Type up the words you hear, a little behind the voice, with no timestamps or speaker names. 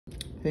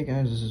Hey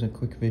guys, this is a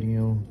quick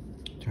video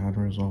to how to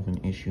resolve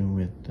an issue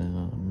with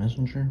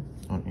Messenger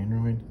on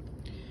Android.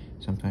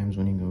 Sometimes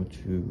when you go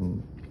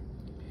to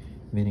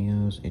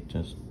videos, it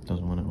just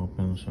doesn't want to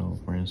open. So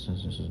for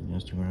instance, this is an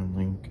Instagram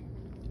link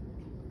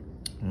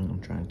and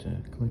I'm trying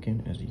to click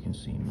it. As you can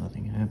see,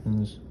 nothing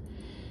happens.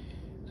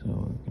 So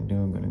what we can do,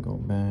 I'm going to go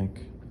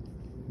back,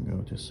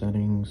 go to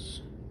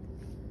settings,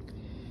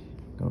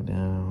 go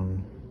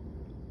down,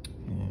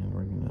 and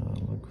we're going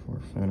to look for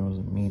photos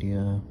and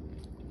media.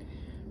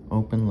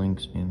 Open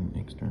links in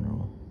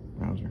external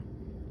browser,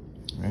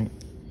 right?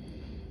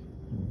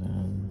 And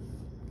then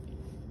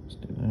let's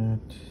do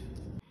that.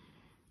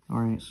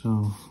 All right,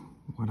 so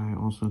what I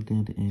also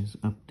did is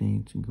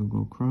update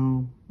Google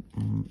Chrome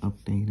and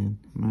updated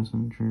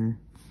Messenger.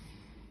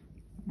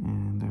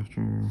 And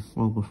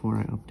before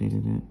I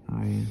updated it,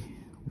 I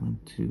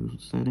went to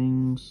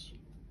settings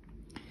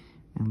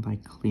and I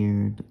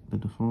cleared the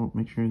default.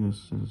 Make sure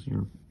this is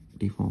your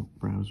default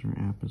browser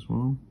app as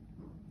well.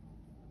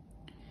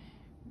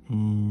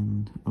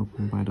 And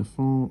open by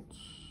default,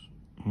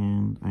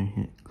 and I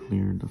hit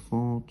clear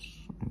defaults.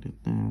 I did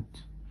that.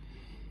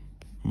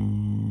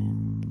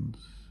 And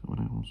what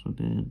I also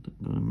did,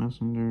 go to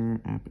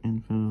Messenger, app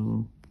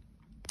info,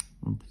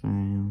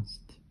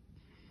 advanced,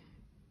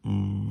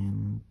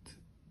 and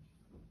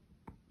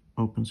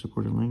open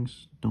supported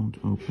links. Don't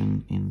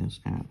open in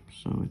this app,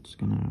 so it's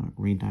gonna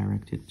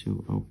redirect it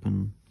to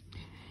open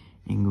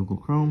in Google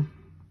Chrome.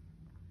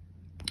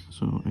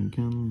 So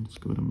again, let's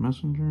go to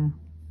Messenger.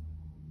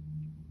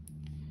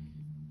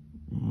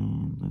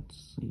 And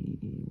let's see,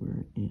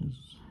 where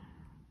is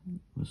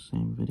the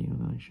same video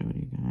that I showed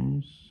you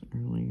guys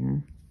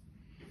earlier.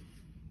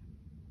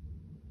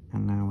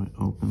 And now it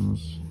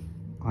opens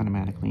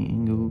automatically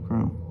in Google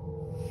Chrome.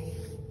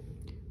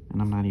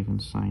 And I'm not even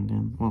signed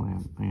in. Well,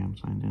 I am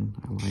signed in.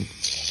 I lied.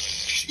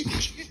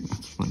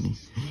 That's funny.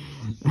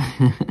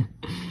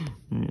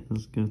 Alright,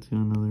 let's go to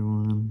another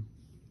one.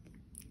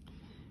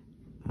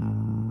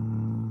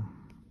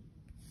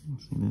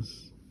 Let's see,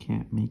 this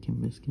cat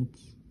making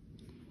biscuits.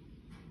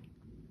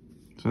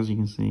 So as you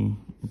can see,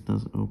 it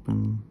does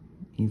open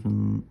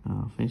even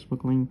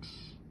Facebook links.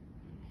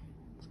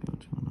 Let's go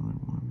to another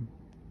one.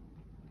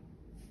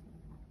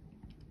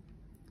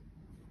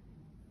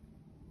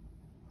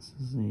 This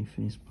is a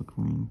Facebook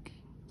link.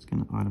 It's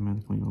going to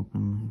automatically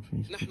open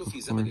in Facebook, of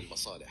course.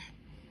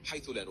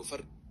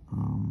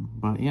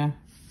 But yeah,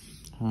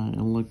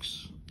 it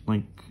looks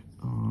like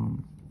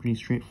pretty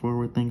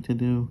straightforward thing to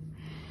do,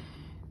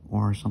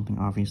 or something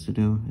obvious to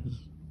do is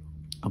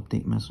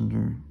update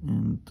Messenger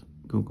and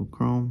Google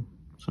Chrome.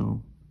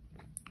 So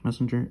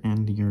Messenger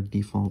and your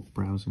default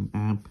browsing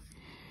app,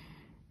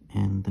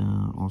 and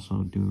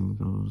also do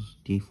those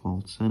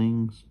default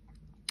settings,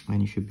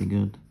 and you should be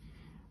good.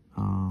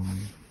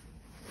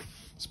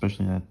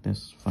 Especially that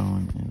this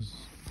phone is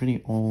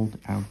pretty old,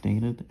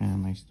 outdated,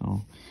 and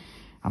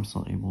I'm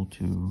still able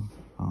to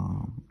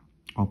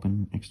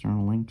open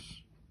external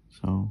links.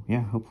 So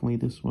yeah, hopefully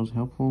this was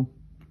helpful.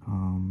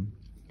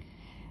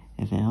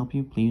 If it helped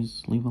you,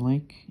 please leave a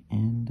like,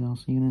 and I'll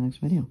see you in the next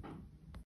video.